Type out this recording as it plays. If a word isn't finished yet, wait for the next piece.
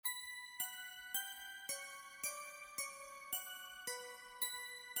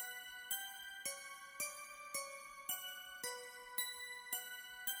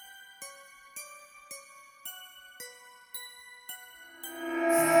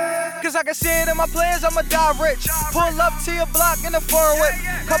Cause I can see it in my plans, I'ma die rich. Pull up to your block in a foreign whip.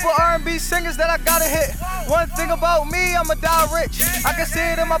 Couple R&B singers that I gotta hit. One thing about me, I'ma die rich. I can see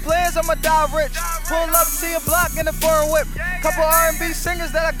it in my plans, I'ma die rich. Pull up to your block in a foreign whip. Couple R&B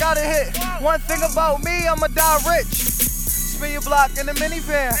singers that I gotta hit. One thing about me, I'ma die rich. Spin your block in a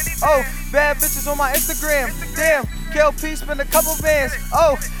minivan. Oh, bad bitches on my Instagram. Damn, KLP spend a couple bands.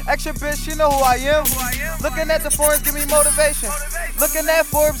 Oh, extra bitch, you know who I am. Looking at the foreigns, give me motivation. Looking at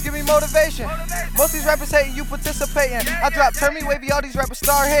Forbes, give me motivation. Most these rappers hating, you participating. I drop turn me wavy, all these rappers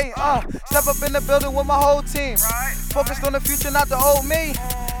start hating. Step up in the building with my whole team. Focused on the future, not the old me.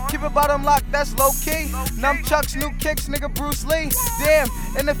 Keep it bottom lock, that's low key. Nunchucks, new kicks, nigga Bruce Lee. Damn,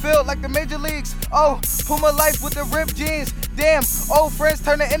 in the field like the major leagues. Oh, Puma life with the ripped jeans. Damn, old friends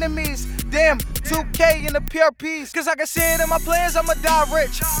turn to enemies. Damn, 2K in the PRPs. Cause I can see it in my plans, I'ma die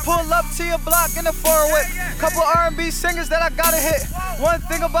rich. Pull up to your block in a foreign whip. Couple R&B singers that I gotta hit. One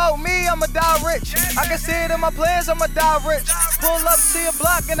thing about me, I'ma die rich. I can see it in my plans, I'ma die rich. Pull up to your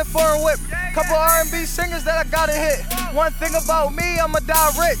block in a foreign whip. Couple R&B singers that I gotta hit. One thing about me, I'ma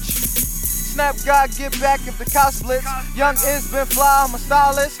die rich. Snap God, get back if the cow splits. Young is been fly, I'm a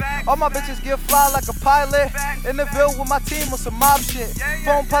stylist. All my bitches get fly like a pilot. In the Ville with my team on some mob shit.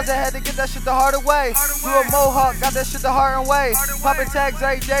 Phone puzzle, had to get that shit the harder way. Do a mohawk, got that shit the harder way. Popping tags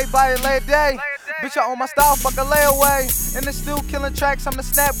every day, buy it lay a day. Bitch, I own my style, fuck a layaway. In the stew, killing tracks, I'm the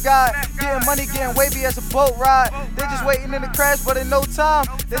snap guy. Getting money, getting wavy as a boat ride. They just waiting in the crash, but in no time.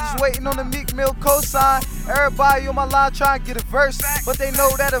 They just waiting on the Meek Mill cosign. Everybody on my line trying to get a verse, but they know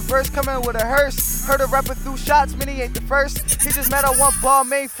that a verse coming with a hearse. Heard a rapper through shots, man, he ain't the first. He just mad I want ball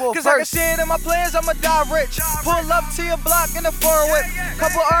made for a Cause verse. I can see it in my plans, I'ma die rich. Pull up to your block in a foreign whip.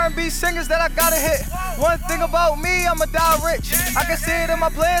 Couple R&B singers that I gotta hit. One thing about me, I'ma die rich. I can see it in my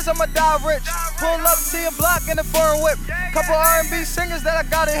plans, I'ma die rich. Pull up to your block in a foreign whip. Couple R&B singers that I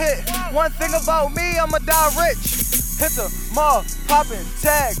gotta hit. One thing about me, I'ma die rich. Hit the mall, poppin'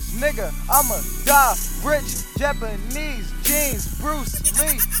 tags, nigga, I'ma die rich. Japanese jeans, Bruce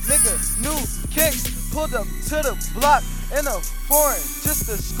Lee, nigga, new kicks. Pulled up to the block in a foreign, just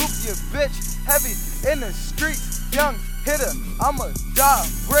to scoop your bitch. Heavy in the streets, young hitter, I'ma die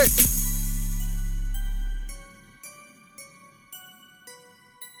rich.